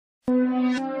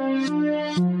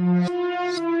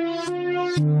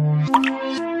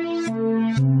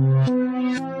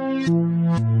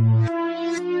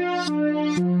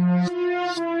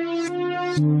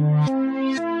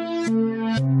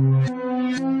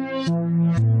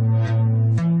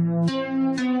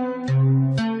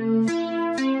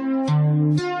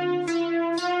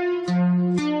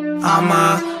I'm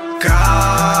a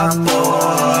God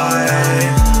boy,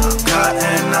 I'm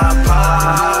cutting up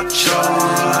bok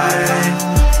choy,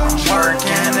 I'm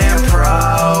working in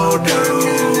produce,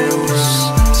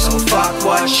 so fuck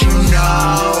what you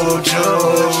know, dude.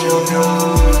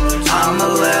 I'm a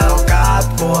little God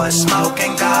boy,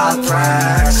 smoking God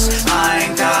tracks. I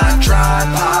ain't got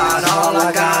tripod, all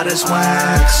I got is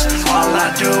wax. All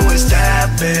I do is dab,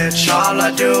 bitch, all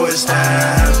I do is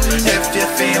dab. If you're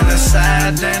feeling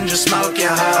sad, then just smoke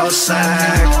your whole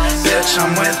sack. Bitch,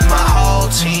 I'm with my whole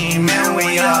team and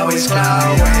we always glowing.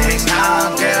 I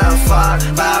don't give a fuck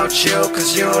about you,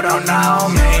 cause you don't know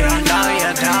me. No,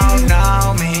 you don't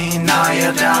know me. No,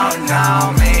 you don't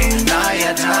know me. No,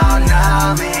 you don't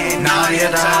know me. No, you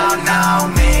don't know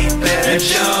me,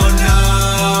 bitch. You don't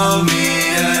know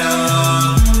me at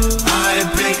all. I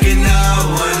ain't picking up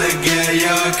when I get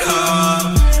your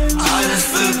call. I just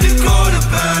flipped a quarter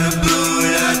pound of blue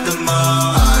at the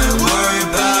mall. I ain't worried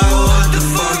about what the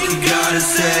fuck you gotta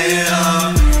say at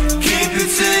all. Keep it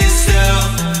to yourself,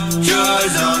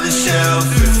 drawers on the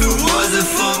shelf.